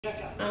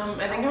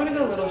I think I want to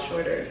go a little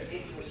shorter.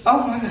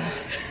 Oh my god.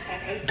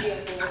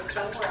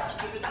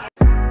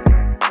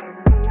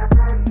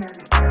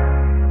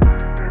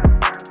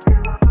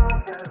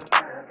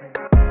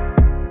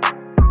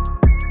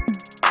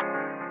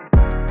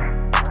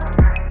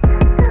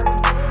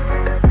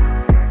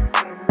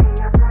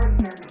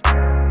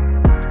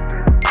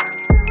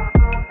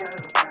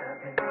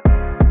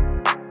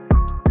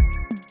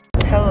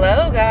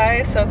 Hello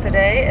guys, so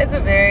today is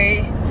a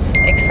very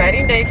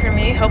exciting day for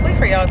me, hopefully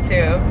for y'all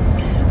too.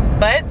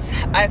 But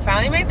I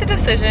finally made the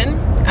decision.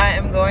 I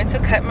am going to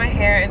cut my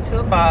hair into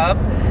a bob.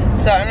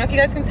 So I don't know if you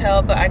guys can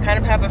tell, but I kind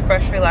of have a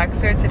fresh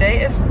relaxer.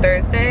 Today is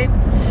Thursday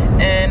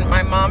and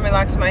my mom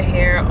relaxed my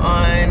hair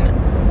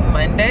on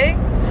Monday.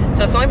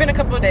 So it's only been a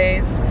couple of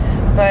days,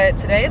 but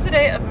today is the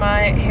day of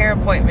my hair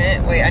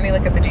appointment. Wait, I need to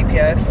look at the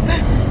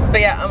GPS. But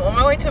yeah, I'm on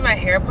my way to my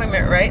hair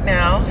appointment right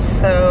now.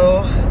 So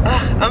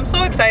I'm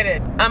so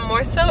excited. I'm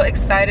more so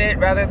excited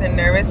rather than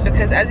nervous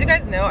because as you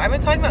guys know, I've been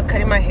talking about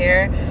cutting my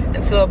hair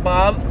into a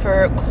bob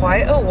for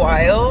quite a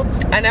while.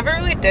 I never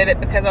really did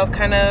it because I was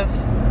kind of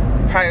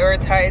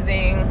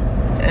prioritizing,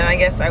 and I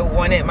guess I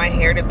wanted my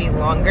hair to be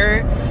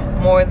longer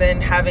more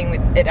than having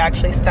it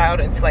actually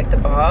styled into like the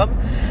bob.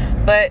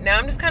 But now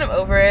I'm just kind of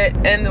over it.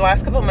 And the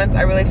last couple of months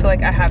I really feel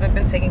like I haven't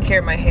been taking care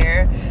of my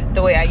hair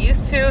the way I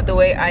used to, the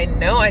way I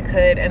know I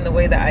could, and the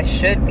way that I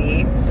should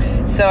be.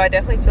 So I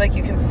definitely feel like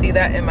you can see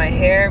that in my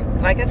hair.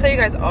 Like I tell you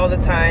guys all the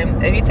time,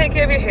 if you take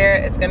care of your hair,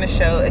 it's gonna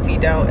show. If you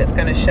don't, it's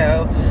gonna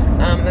show.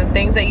 The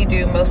things that you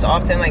do most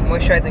often, like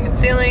moisturizing and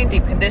sealing,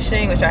 deep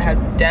conditioning, which I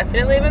have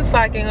definitely been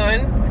slacking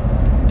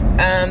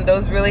on,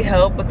 those really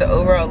help with the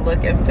overall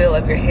look and feel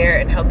of your hair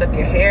and health of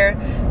your hair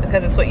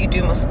because it's what you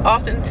do most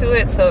often to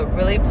it. So it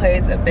really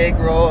plays a big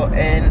role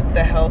in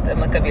the health and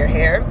look of your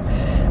hair.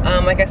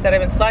 Like I said,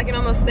 I've been slacking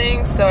on those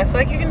things, so I feel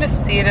like you can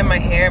just see it in my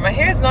hair. My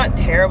hair is not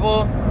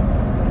terrible,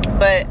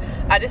 but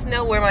I just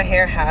know where my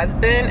hair has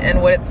been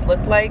and what it's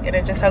looked like, and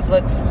it just has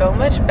looked so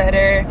much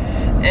better.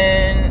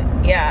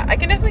 And yeah, I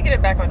can definitely get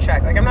it back on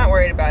track. Like, I'm not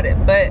worried about it,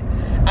 but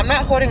I'm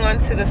not holding on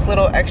to this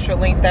little extra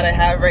length that I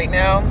have right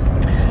now.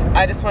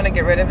 I just want to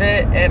get rid of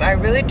it, and I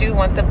really do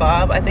want the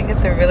bob. I think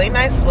it's a really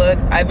nice look.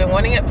 I've been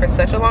wanting it for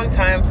such a long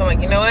time, so I'm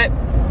like, you know what?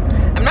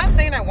 I'm not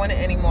saying I want it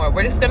anymore.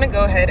 We're just gonna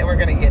go ahead and we're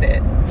gonna get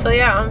it. So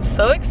yeah, I'm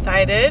so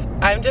excited.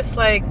 I'm just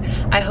like,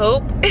 I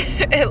hope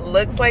it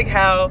looks like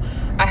how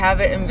I have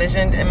it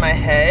envisioned in my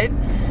head,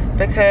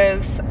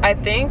 because I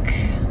think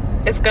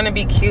it's gonna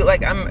be cute.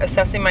 Like, I'm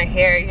assessing my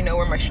hair, you know,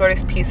 where my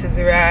shortest pieces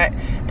are at.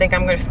 I think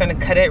I'm just gonna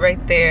cut it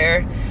right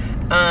there.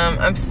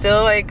 I'm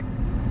still like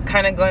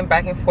kind of going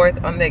back and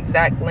forth on the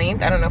exact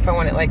length. I don't know if I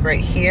want it like right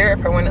here,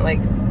 if I want it like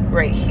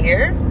right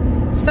here,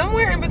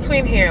 somewhere in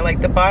between here,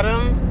 like the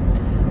bottom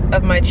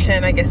of my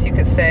chin, I guess you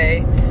could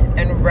say,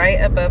 and right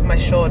above my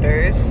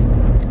shoulders.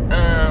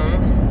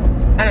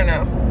 I don't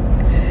know.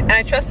 And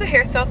I trust the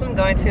hairstylist I'm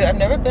going to. I've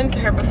never been to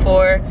her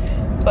before,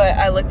 but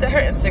I looked at her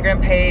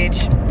Instagram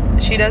page.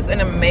 She does an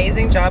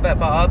amazing job at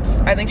bobs.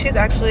 I think she's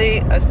actually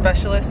a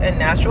specialist in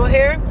natural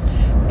hair,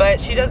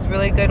 but she does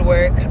really good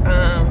work.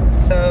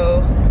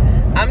 So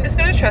I'm just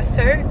gonna trust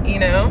her, you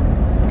know,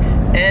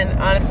 and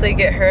honestly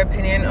get her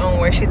opinion on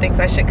where she thinks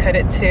I should cut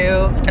it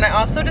to. And I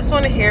also just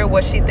want to hear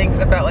what she thinks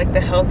about like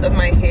the health of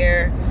my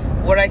hair,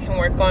 what I can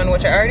work on,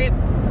 which I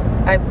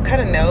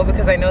kind of know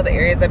because I know the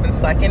areas I've been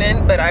slacking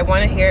in, but I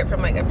want to hear it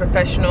from like a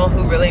professional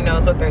who really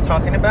knows what they're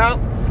talking about.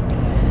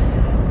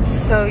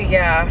 So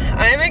yeah,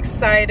 I'm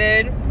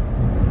excited.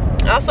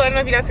 Also, I don't know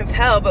if you guys can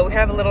tell, but we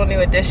have a little new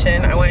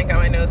addition. I went and got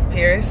my nose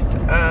pierced.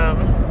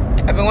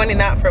 I've been wanting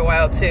that for a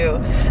while too.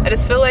 I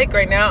just feel like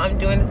right now I'm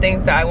doing the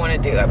things that I want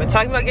to do. I've been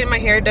talking about getting my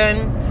hair done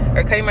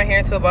or cutting my hair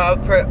into a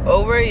bob for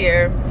over a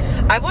year.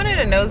 I've wanted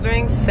a nose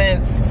ring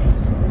since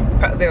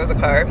there was a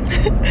car.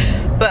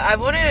 But I've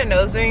wanted a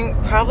nose ring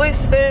probably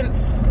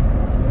since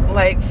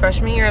like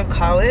freshman year of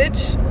college.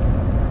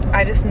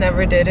 I just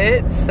never did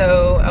it,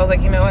 so I was like,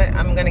 you know what,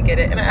 I'm gonna get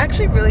it. And I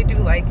actually really do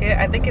like it.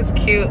 I think it's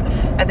cute.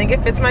 I think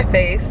it fits my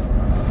face.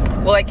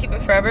 Will I keep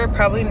it forever?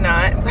 Probably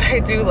not, but I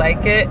do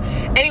like it.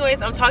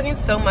 Anyways, I'm talking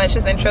so much.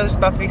 This intro is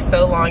about to be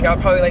so long.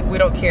 Y'all probably like, we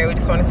don't care, we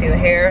just want to see the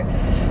hair.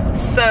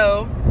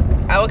 So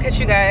I will catch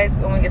you guys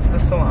when we get to the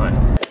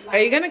salon. Are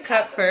you gonna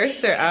cut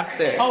first or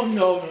after? Oh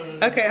no.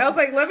 Okay, I was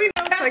like, let me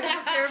know so I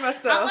can prepare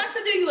myself. I'm about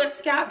to do you a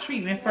scalp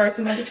treatment first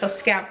and then get your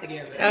scalp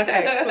together.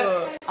 Okay,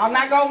 cool. I'm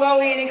not gonna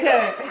go in and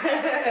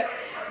cut.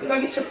 We're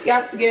gonna get your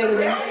scalp together,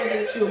 then we're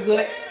gonna get you a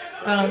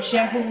good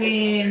shampoo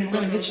in, we're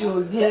gonna get you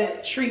a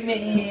good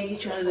treatment in,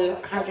 get you under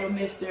the hydro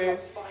mister,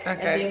 and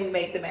then we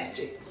make the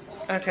magic.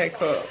 Okay,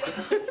 cool.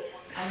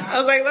 I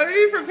was like, let me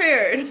be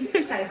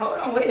prepared. Like, hold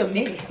on, wait a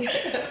minute.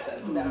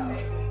 No.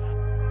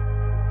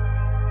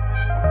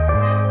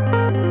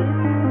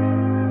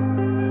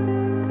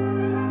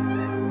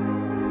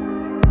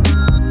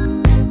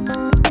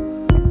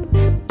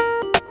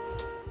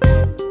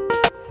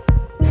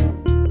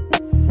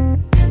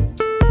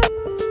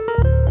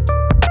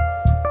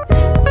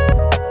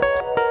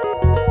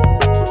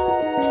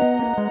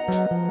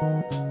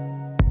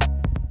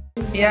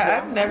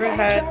 Yeah, I've I've never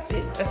had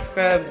a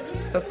scrub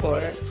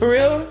before. For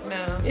real?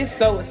 No. It's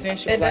so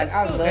essential. It Like, does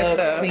I feel love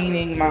good,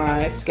 cleaning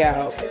my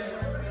scalp.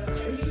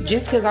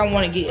 Just because I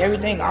want to get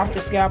everything off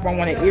the scalp, I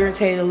want to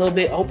irritate it a little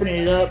bit, open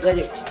it up, let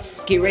it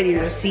get ready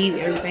to receive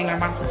everything I'm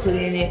about to put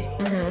in it.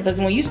 Because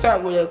when you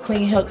start with a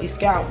clean, healthy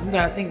scalp, you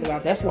got to think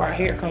about that's where our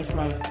hair comes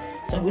from.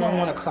 So we don't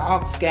want a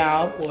clogged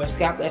scalp or a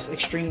scalp that's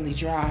extremely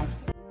dry.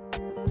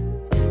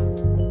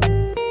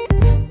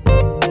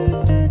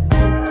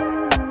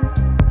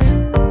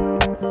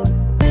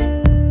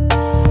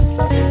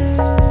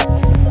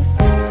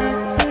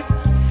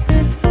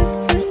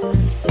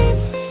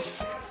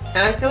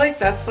 And I feel like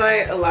that's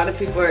why a lot of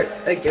people are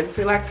against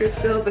relaxers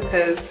still,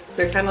 because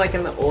they're kind of like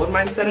in the old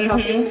mindset of how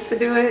people used to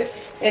do it.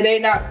 And they're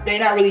not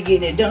really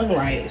getting it done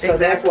right. So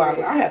that's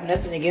why I have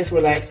nothing against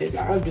relaxers.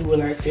 I do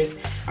relaxers.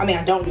 I mean,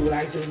 I don't do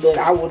relaxers, but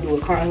I will do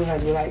a client who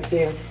has relaxed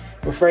hair.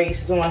 Refer you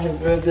to someone who's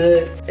real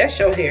good. That's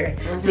your hair.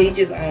 So you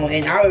just own.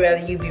 And I would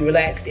rather you be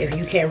relaxed if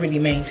you can't really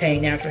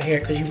maintain natural hair,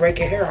 because you break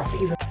your hair off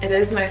even. It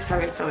is nice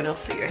having someone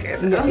else see your hair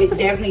though. It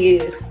definitely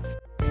is.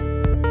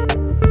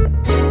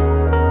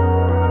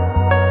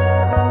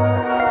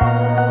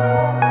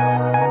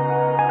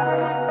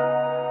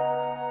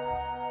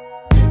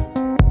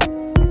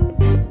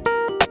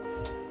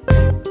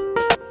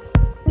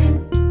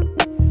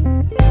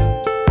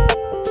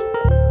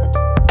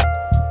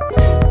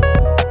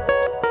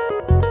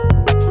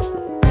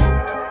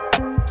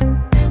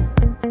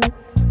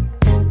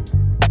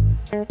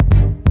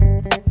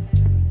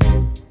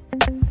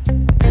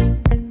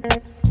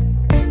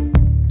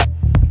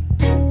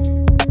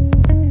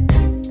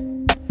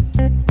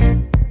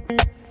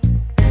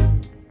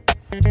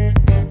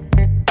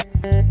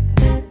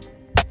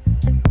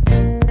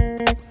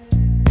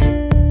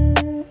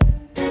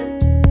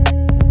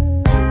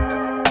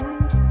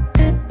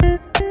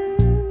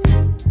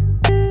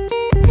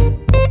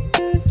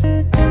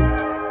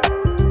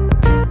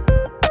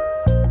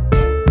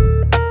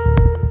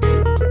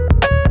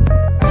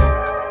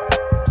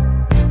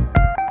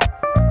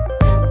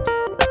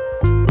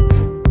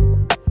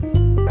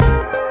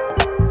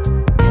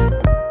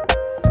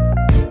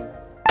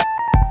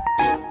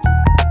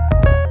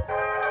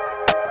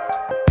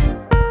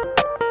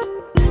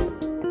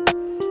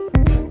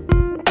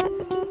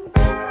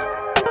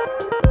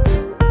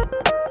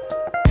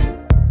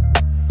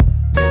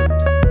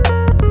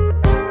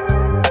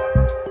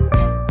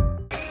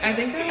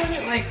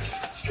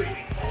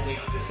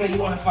 So you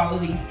want to follow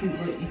these two,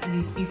 you see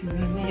these pieces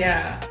in there?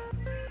 Yeah.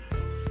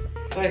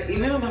 But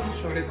even a little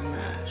shorter than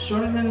that.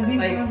 Shorter than the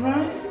pieces in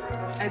front?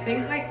 I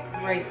think like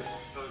right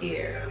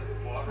here.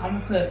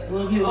 I'm gonna cut a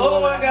little bit below.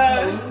 Oh my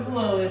god. A little bit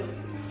below it.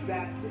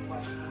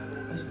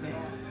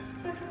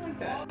 Like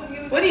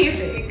that. What do you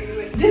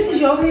think? This is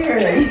your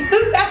hair. You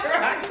gotta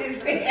rock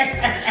this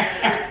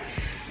hair.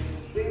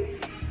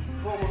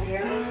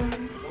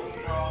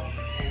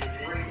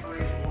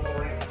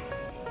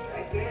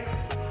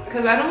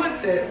 Because I don't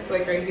want this,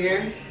 like right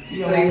here.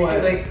 You so don't you want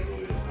see, like,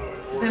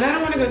 then I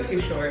don't want to go too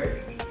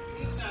short.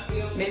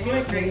 Maybe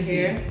like right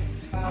here.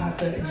 I'll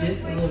cut it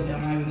just a little bit.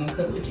 I'm not even gonna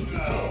cut what you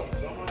just said.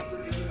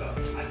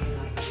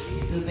 You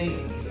still think?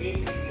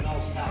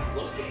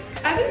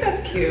 I think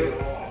that's cute.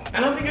 I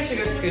don't think I should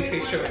go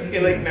too short.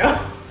 You're like, no.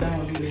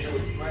 Don't do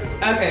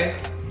that. Okay.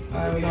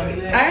 Alright, we gonna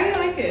do that? I already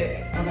like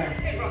it. Okay.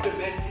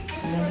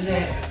 You gonna do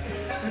that?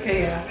 Okay,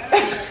 yeah.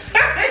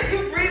 You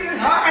breathing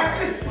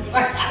hard.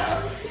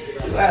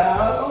 I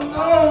don't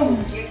know.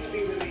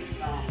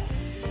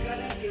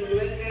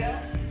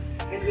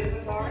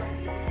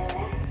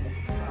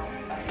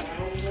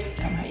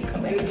 How you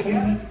come back to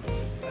me?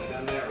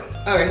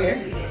 Oh, right here?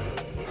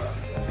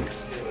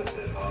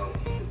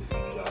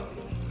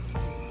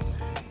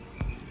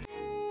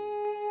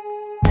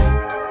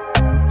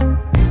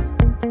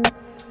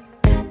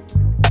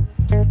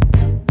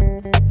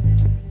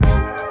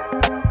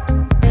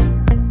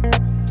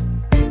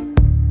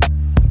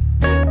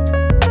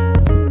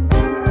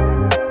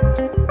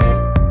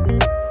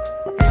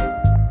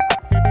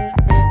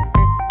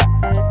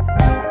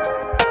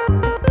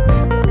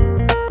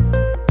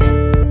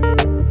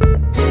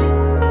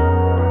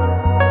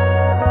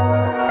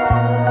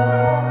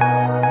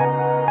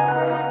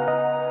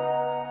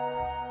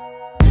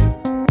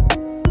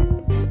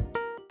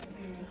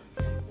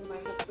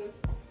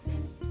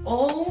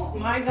 Oh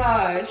my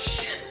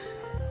gosh.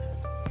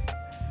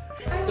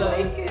 So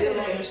it's still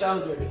on your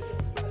shoulders.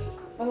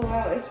 Oh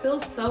wow, it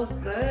feels so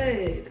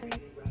good.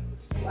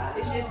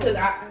 It's just because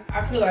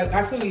I feel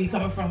where you're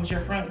coming from with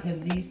your front,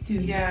 because these two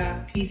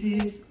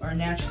pieces are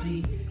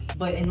naturally,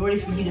 but in order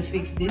for you to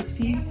fix this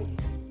piece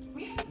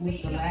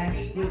with the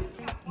last split,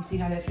 you see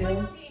how that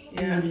feels?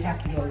 Yeah. You just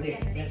have to go there.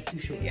 That's too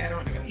short. Yeah, I don't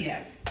want to go.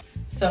 Yeah.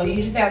 So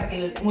you just have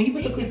to, when you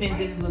put the clip ins,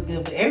 it look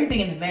good, but everything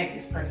in the back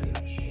is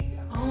perfect.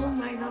 Oh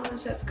my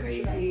gosh, that's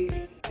crazy.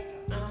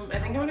 I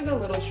think I want to go a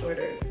little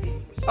shorter.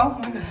 Oh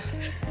my god.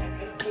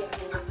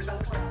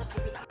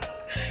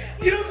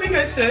 You don't think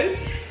I should?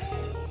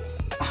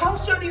 How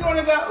short do you want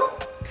to go?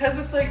 Cause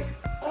it's like,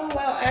 oh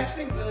wow, I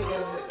actually really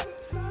love it.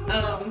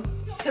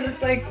 Cause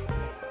it's like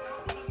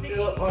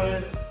still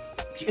on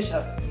your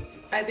shoulder.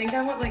 I think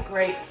I want like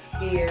right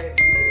here.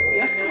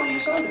 Yeah, still on your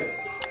shoulder.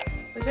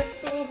 But just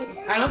a little bit.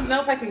 I don't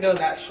know if I can go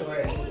that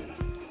short.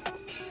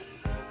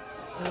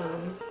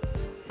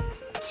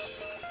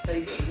 So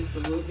you said just a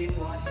little bit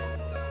more.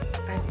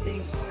 I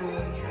think so,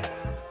 yeah.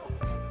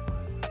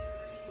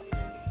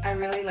 I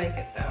really like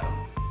it though.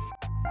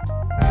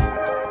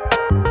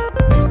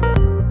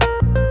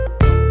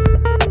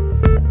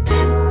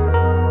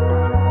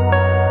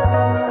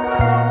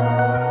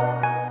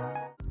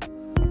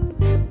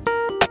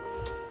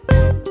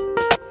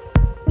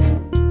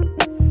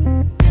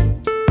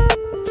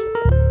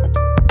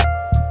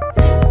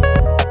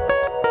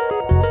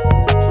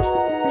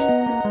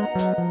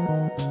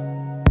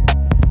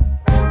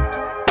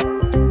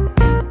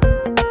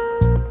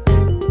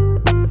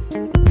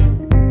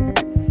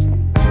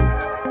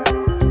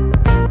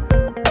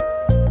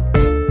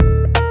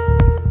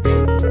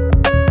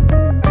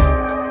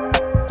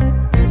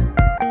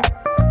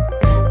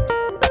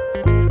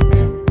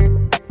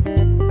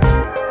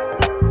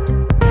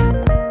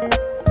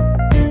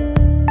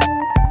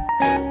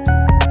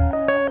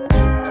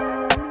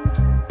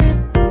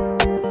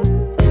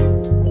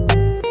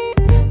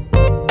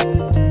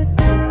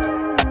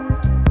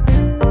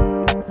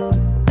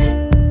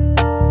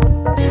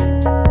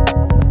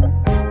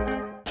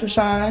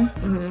 Shine.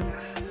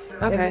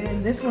 Okay.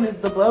 And this one is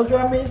the blow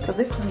dry mist, so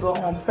this can go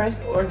on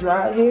pressed or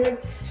dry hair,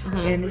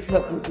 and this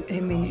helps with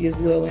you as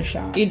well and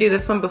shine. You do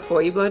this one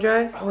before you blow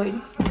dry? Wait,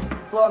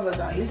 before I blow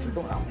dry, this is the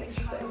one I'm going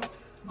to say.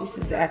 This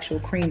is the actual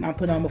cream I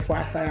put on before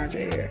I flat iron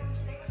your hair.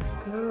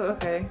 Oh,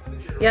 okay.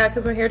 Yeah,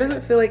 because my hair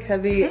doesn't feel like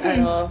heavy at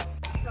all.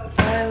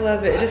 I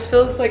love it. It just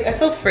feels like I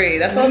feel free.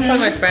 That's what I was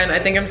telling my friend. I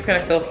think I'm just gonna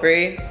feel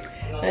free.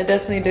 I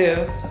definitely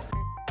do.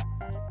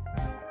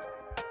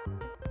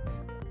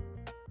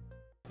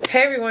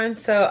 Hey everyone,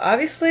 so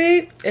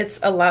obviously it's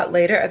a lot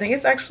later. I think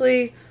it's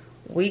actually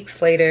weeks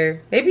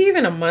later, maybe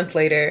even a month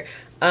later,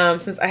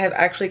 since I have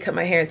actually cut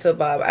my hair into a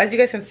bob. As you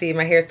guys can see,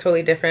 my hair is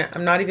totally different.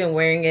 I'm not even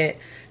wearing it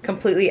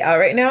completely out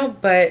right now,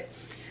 but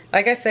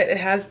like I said, it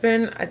has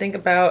been, I think,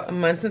 about a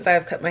month since I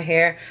have cut my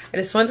hair. I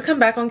just wanted to come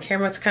back on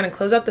camera to kind of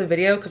close out the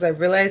video because I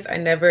realized I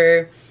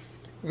never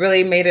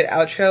really made an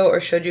outro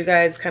or showed you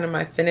guys kind of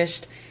my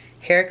finished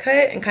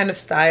haircut and kind of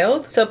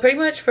styled. So pretty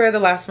much for the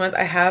last month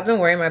I have been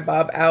wearing my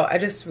bob out. I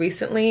just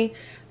recently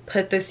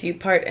put this U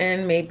part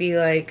in maybe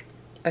like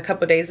a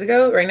couple days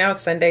ago. Right now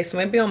it's Sunday, so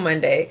maybe on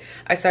Monday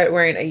I started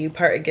wearing a U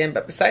part again.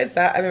 But besides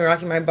that, I've been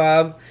rocking my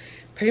bob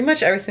pretty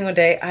much every single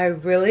day. I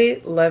really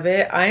love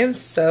it. I am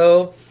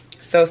so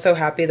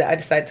happy that I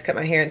decided to cut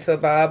my hair into a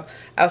bob.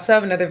 I also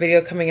have another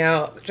video coming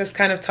out just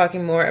kind of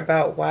talking more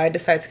about why I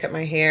decided to cut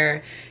my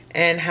hair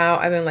and how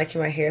I've been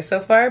liking my hair so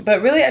far.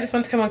 But really, I just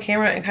wanted to come on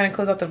camera and kind of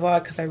close out the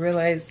vlog because I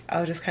realized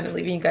I was just kind of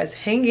leaving you guys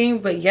hanging.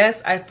 But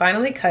yes, I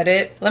finally cut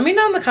it. Let me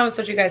know in the comments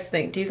what you guys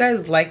think. Do you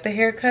guys like the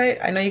haircut?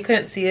 I know you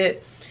couldn't see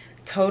it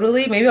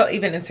totally. Maybe I'll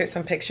even insert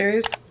some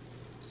pictures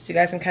so you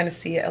guys can kind of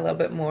see it a little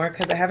bit more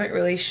because I haven't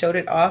really showed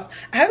it off.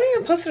 I haven't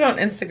even posted on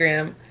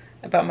Instagram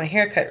about my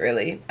haircut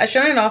really. I've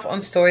shown it off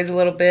on stories a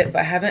little bit, but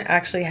I haven't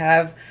actually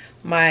have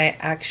my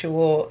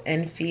actual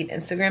in-feed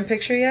Instagram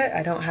picture yet.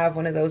 I don't have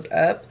one of those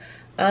up.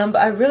 But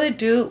I really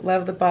do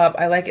love the bob.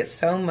 I like it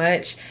so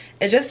much.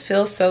 It just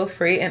feels so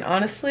free. And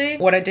honestly,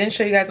 what I didn't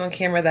show you guys on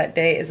camera that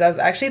day is I was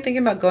actually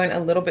thinking about going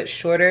a little bit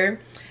shorter,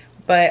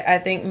 but I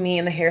think me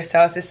and the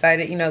hairstylist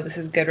decided, you know, this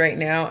is good right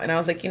now. And I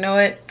was like, you know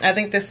what? I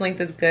think this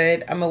length is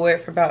good. I'm gonna wear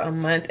it for about a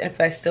month. And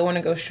if I still want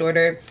to go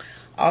shorter,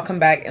 I'll come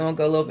back and we'll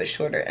go a little bit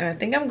shorter. And I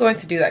think I'm going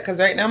to do that because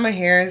right now my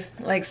hair is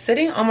like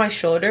sitting on my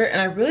shoulder and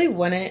I don't really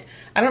want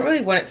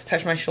it to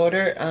touch my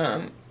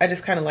shoulder. I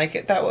just kind of like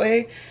it that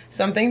way.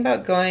 So I'm thinking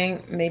about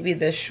going maybe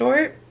this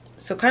short.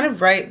 So kind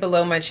of right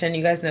below my chin.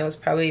 You guys know it's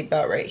probably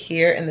about right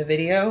here in the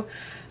video.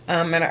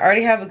 And I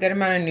already have a good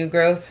amount of new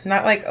growth.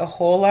 Not like a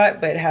whole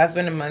lot, but it has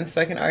been a month.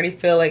 So I can already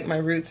feel like my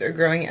roots are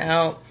growing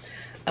out.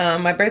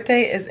 My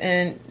birthday is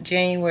in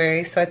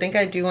January. So I think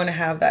I do want to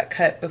have that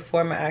cut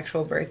before my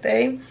actual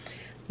birthday.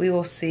 We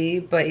will see.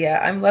 But yeah,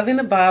 I'm loving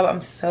the bob.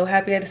 I'm so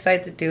happy I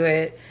decided to do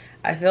it.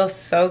 I feel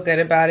so good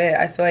about it.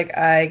 I feel like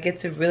I get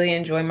to really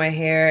enjoy my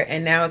hair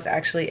and now it's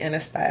actually in a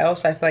style,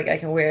 so I feel like I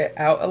can wear it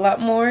out a lot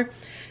more.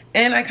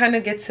 And I kind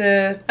of get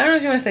to, I don't know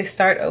if you want to say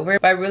start over,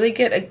 but I really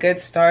get a good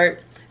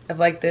start of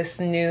like this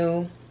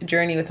new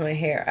journey with my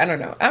hair. I don't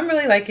know. I'm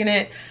really liking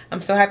it.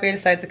 I'm so happy I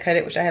decided to cut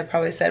it, which I have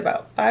probably said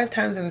about 5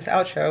 times in this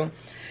outro.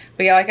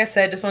 But yeah, like I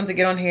said, just wanted to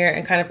get on here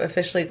and kind of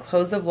officially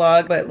close the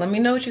vlog. But let me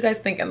know what you guys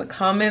think in the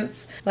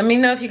comments. Let me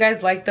know if you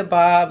guys like the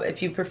bob,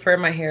 if you prefer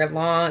my hair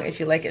long, if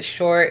you like it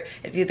short,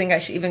 if you think I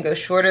should even go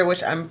shorter,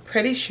 which I'm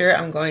pretty sure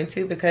I'm going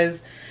to,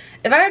 because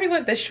if I already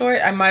went this short,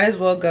 I might as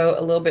well go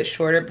a little bit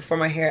shorter before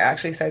my hair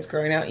actually starts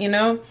growing out, you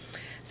know?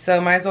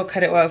 So might as well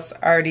cut it while it's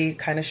already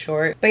kind of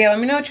short. But yeah, let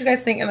me know what you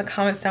guys think in the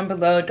comments down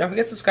below. Don't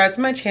forget to subscribe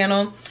to my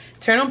channel.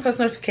 Turn on post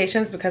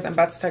notifications because I'm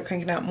about to start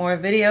cranking out more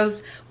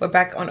videos. We're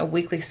back on a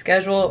weekly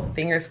schedule.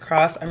 Fingers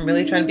crossed. I'm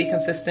really trying to be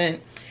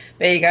consistent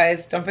But you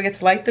guys, don't forget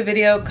to like the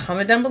video,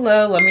 comment down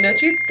below, let me know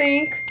what you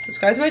think,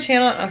 subscribe to my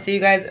channel, and I'll see you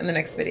guys in the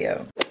next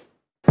video.